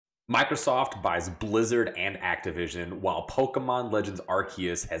Microsoft buys Blizzard and Activision, while Pokémon Legends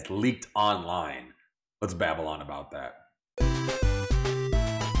Arceus has leaked online. Let's babble on about that.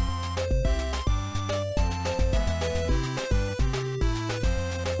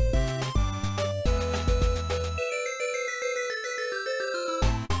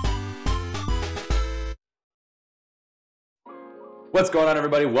 What's going on,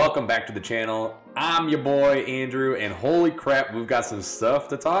 everybody? Welcome back to the channel. I'm your boy Andrew, and holy crap, we've got some stuff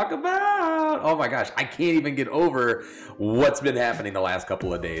to talk about. Oh my gosh, I can't even get over what's been happening the last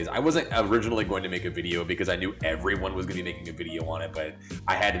couple of days. I wasn't originally going to make a video because I knew everyone was going to be making a video on it, but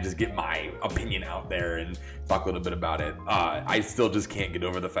I had to just get my opinion out there and talk a little bit about it. I still just can't get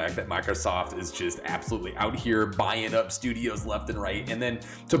over the fact that Microsoft is just absolutely out here buying up studios left and right, and then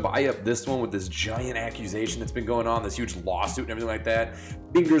to buy up this one with this giant accusation that's been going on, this huge lawsuit and everything like that.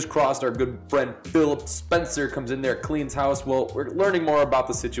 Fingers crossed our good friend Philip Spencer comes in there, cleans house. Well, we're learning more about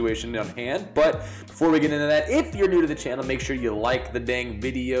the situation on hand, but before we get into that, if you're new to the channel, make sure you like the dang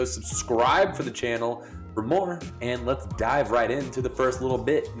video, subscribe for the channel for more, and let's dive right into the first little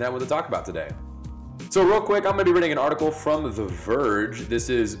bit that I want to talk about today. So real quick, I'm going to be reading an article from The Verge. This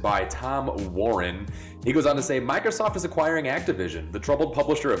is by Tom Warren. He goes on to say, Microsoft is acquiring Activision, the troubled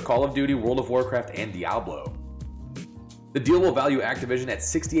publisher of Call of Duty, World of Warcraft, and Diablo. The deal will value Activision at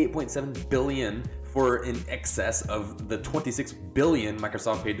 $68.7 billion for in excess of the $26 billion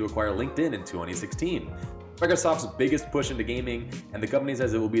Microsoft paid to acquire LinkedIn in 2016. Microsoft's biggest push into gaming, and the company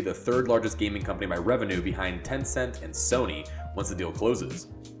says it will be the third largest gaming company by revenue behind Tencent and Sony once the deal closes.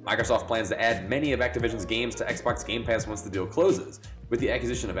 Microsoft plans to add many of Activision's games to Xbox Game Pass once the deal closes. With the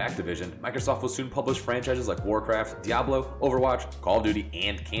acquisition of Activision, Microsoft will soon publish franchises like Warcraft, Diablo, Overwatch, Call of Duty,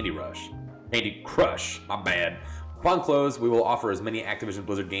 and Candy Crush, my bad. Upon close, we will offer as many Activision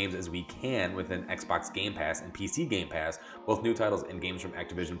Blizzard games as we can within Xbox Game Pass and PC Game Pass, both new titles and games from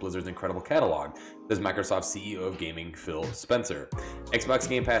Activision Blizzard's incredible catalog, says Microsoft CEO of Gaming, Phil Spencer. Xbox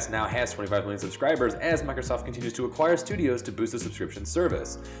Game Pass now has 25 million subscribers as Microsoft continues to acquire studios to boost the subscription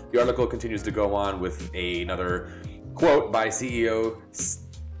service. The article continues to go on with another quote by CEO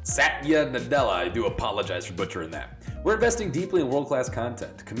Satya Nadella. I do apologize for butchering that. We're investing deeply in world-class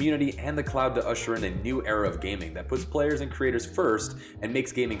content, community, and the cloud to usher in a new era of gaming that puts players and creators first and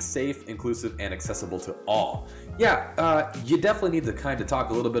makes gaming safe, inclusive, and accessible to all. Yeah, you definitely need to kind of talk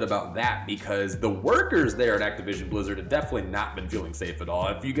a little bit about that because the workers there at Activision Blizzard have definitely not been feeling safe at all.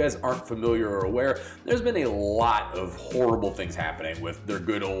 If you guys aren't familiar or aware, there's been a lot of horrible things happening with their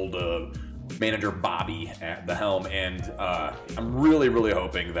good old manager Bobby at the helm, and I'm really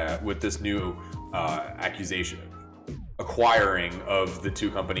hoping that with this new accusation acquiring of the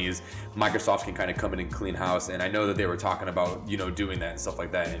two companies, Microsoft can kind of come in and clean house. And I know that they were talking about, you know, doing that and stuff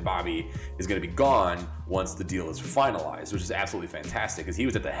like that, and Bobby is going to be gone once the deal is finalized, which is absolutely fantastic because he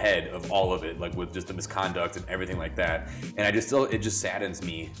was at the head of all of it, like with just the misconduct and everything like that. And it just saddens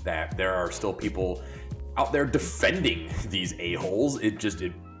me that there are still people out there defending these a-holes.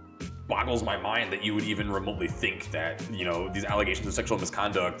 It boggles my mind that you would even remotely think that, you know, these allegations of sexual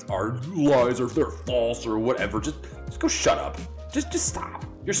misconduct are lies or they're false or whatever. Just go shut up. Just stop.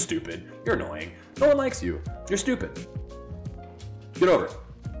 You're stupid. You're annoying. No one likes you. You're stupid. Get over it.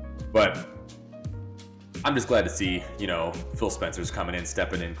 But I'm just glad to see, you know, Phil Spencer's coming in,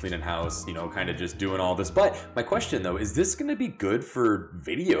 stepping in, cleaning house, you know, kind of just doing all this. But my question though, is this going to be good for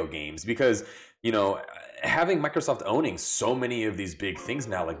video games? Because, you know, having Microsoft owning so many of these big things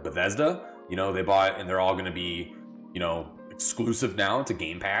now, like Bethesda, you know, they bought, and they're all going to be, you know, exclusive now to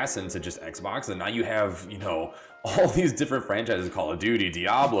Game Pass and to just Xbox. And now you have, you know, all these different franchises, Call of Duty,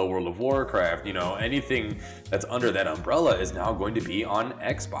 Diablo, World of Warcraft, you know, anything that's under that umbrella is now going to be on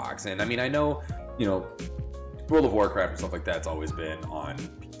Xbox. And I mean, I know, you know, World of Warcraft and stuff like that's always been on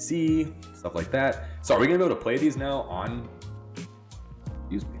PC, stuff like that. So are we going to be able to play these now on,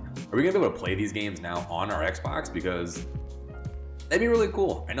 excuse me, are we going to be able to play these games now on our Xbox? Because that'd be really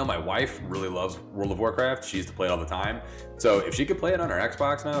cool. I know my wife really loves World of Warcraft. She used to play it all the time. So if she could play it on our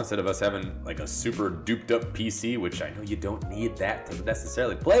Xbox now, instead of us having like a super duped up PC, which I know you don't need that to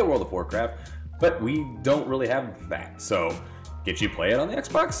necessarily play World of Warcraft, but we don't really have that. So get you play it on the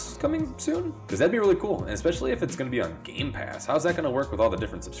Xbox coming soon? Because that'd be really cool, and especially if it's going to be on Game Pass. How's that going to work with all the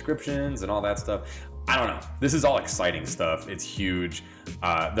different subscriptions and all that stuff? I don't know. This is all exciting stuff. It's huge.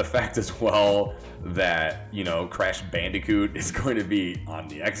 The fact as well that, you know, Crash Bandicoot is going to be on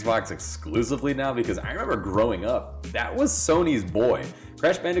the Xbox exclusively now, because I remember growing up, that was Sony's boy.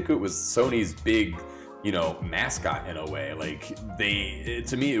 Crash Bandicoot was Sony's big, you know, mascot in a way. Like,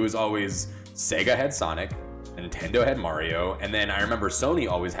 to me, it was always Sega had Sonic, Nintendo had Mario, and then I remember Sony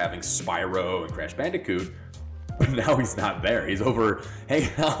always having Spyro and Crash Bandicoot. but now he's not there. He's over hanging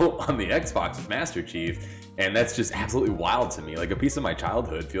out on the Xbox with Master Chief, and that's just absolutely wild to me. Like, a piece of my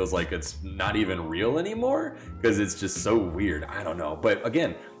childhood feels like it's not even real anymore because it's just so weird. I don't know. But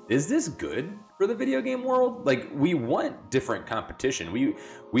again, is this good for the video game world? Like, we want different competition.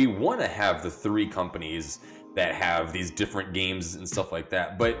 We want to have the 3 companies that have these different games and stuff like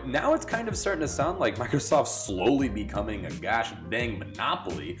that. But now it's kind of starting to sound like Microsoft's slowly becoming a gosh dang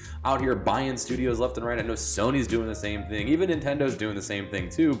monopoly out here buying studios left and right. I know Sony's doing the same thing. Even Nintendo's doing the same thing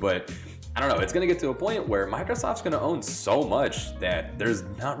too. But I don't know. It's going to get to a point where Microsoft's going to own so much that there's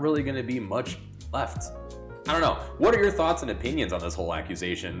not really going to be much left. I don't know. What are your thoughts and opinions on this whole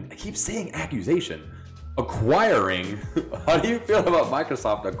accusation? I keep saying accusation. Acquiring. How do you feel about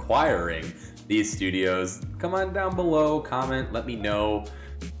Microsoft acquiring these studios? Come on down below, comment, let me know.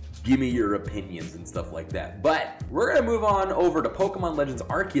 Give me your opinions and stuff like that. But we're gonna move on over to Pokemon Legends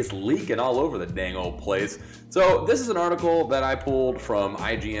Arceus leaking all over the dang old place. So this is an article that I pulled from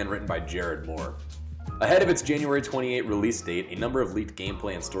IGN written by Jared Moore. Ahead of its January 28 release date, a number of leaked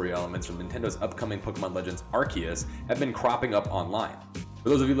gameplay and story elements from Nintendo's upcoming Pokemon Legends Arceus have been cropping up online. For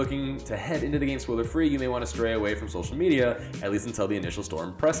those of you looking to head into the game spoiler-free, you may want to stray away from social media, at least until the initial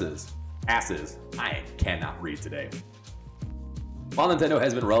storm passes. I cannot read today. While Nintendo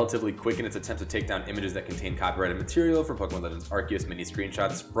has been relatively quick in its attempt to take down images that contain copyrighted material for Pokemon Legends Arceus, many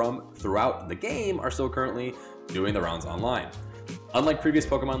screenshots from throughout the game are still currently doing the rounds online. Unlike previous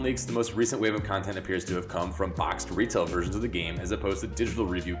Pokemon leaks, the most recent wave of content appears to have come from boxed retail versions of the game as opposed to digital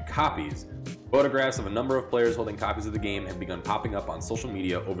review copies. Photographs of a number of players holding copies of the game have begun popping up on social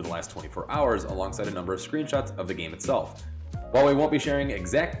media over the last 24 hours alongside a number of screenshots of the game itself. While we won't be sharing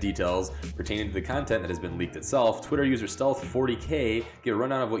exact details pertaining to the content that has been leaked itself, Twitter user Stealth40k gave a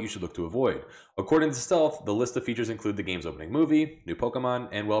rundown of what you should look to avoid. According to Stealth, the list of features include the game's opening movie, new Pokemon,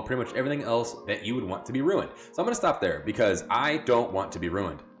 and well, pretty much everything else that you would want to be ruined. So I'm going to stop there because I don't want to be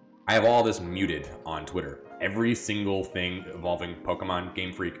ruined. I have all this muted on Twitter. Every single thing involving Pokemon,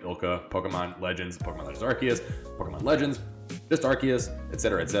 Game Freak, Ilka, Pokemon Legends Arceus, Pokemon Legends, just Arceus,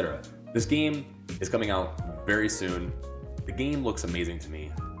 etc., etc. This game is coming out very soon. The game looks amazing to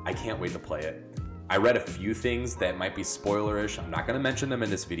me. I can't wait to play it. I read a few things that might be spoilerish. I'm not going to mention them in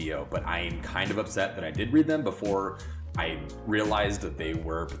this video, but I am kind of upset that I did read them before I realized that they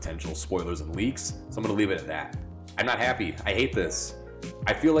were potential spoilers and leaks. So I'm going to leave it at that. I'm not happy. I hate this.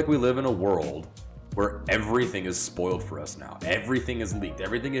 I feel like we live in a world where everything is spoiled for us now. Everything is leaked.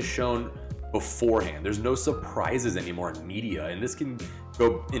 Everything is shown beforehand. There's no surprises anymore in media, and this can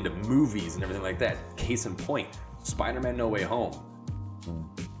go into movies and everything like that. Case in point, Spider-Man No Way Home.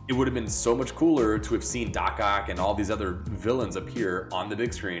 It would have been so much cooler to have seen Doc Ock and all these other villains appear on the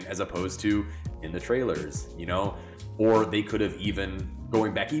big screen as opposed to in the trailers, you know? Or they could have even,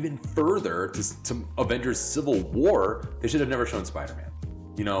 going back even further to Avengers Civil War, they should have never shown Spider-Man.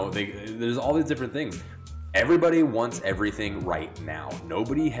 You know, there's all these different things. Everybody wants everything right now.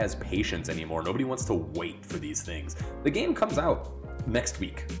 Nobody has patience anymore. Nobody wants to wait for these things. The game comes out next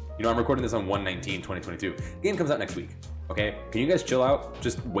week. You know, I'm recording this on 1/19/2022. The game comes out next week, okay? Can you guys chill out?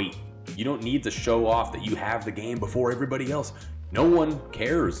 Just wait. You don't need to show off that you have the game before everybody else. No one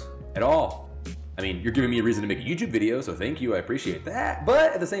cares at all. I mean, you're giving me a reason to make a YouTube video, so thank you, I appreciate that.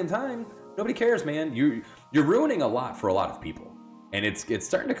 But at the same time, nobody cares, man. You're ruining a lot for a lot of people. And it's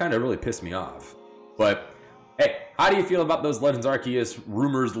starting to kind of really piss me off. But hey, how do you feel about those Legends Arceus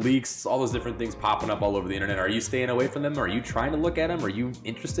rumors, leaks, all those different things popping up all over the internet? Are you staying away from them? Are you trying to look at them? Are you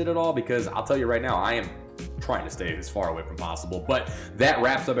interested at all? Because I'll tell you right now, I am trying to stay as far away from possible. But that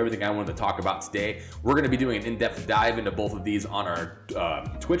wraps up everything I wanted to talk about today. We're going to be doing an in-depth dive into both of these on our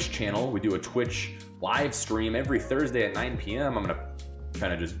Twitch channel. We do a Twitch live stream every Thursday at 9 p.m. I'm going to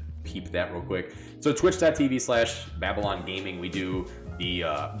kind of just peep that real quick. So twitch.tv/Babylon Gaming. We do the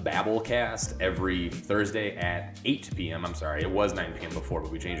Babblecast every Thursday at 8 p.m. I'm sorry, it was 9 p.m. before,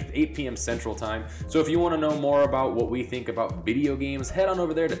 but we changed it to 8 p.m. Central Time. So if you want to know more about what we think about video games, head on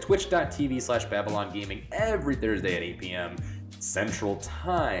over there to twitch.tv/Babylon Gaming every Thursday at 8 p.m. Central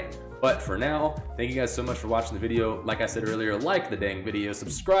Time. But for now, thank you guys so much for watching the video. Like I said earlier, like the dang video,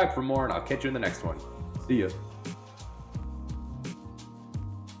 subscribe for more, and I'll catch you in the next one. See ya.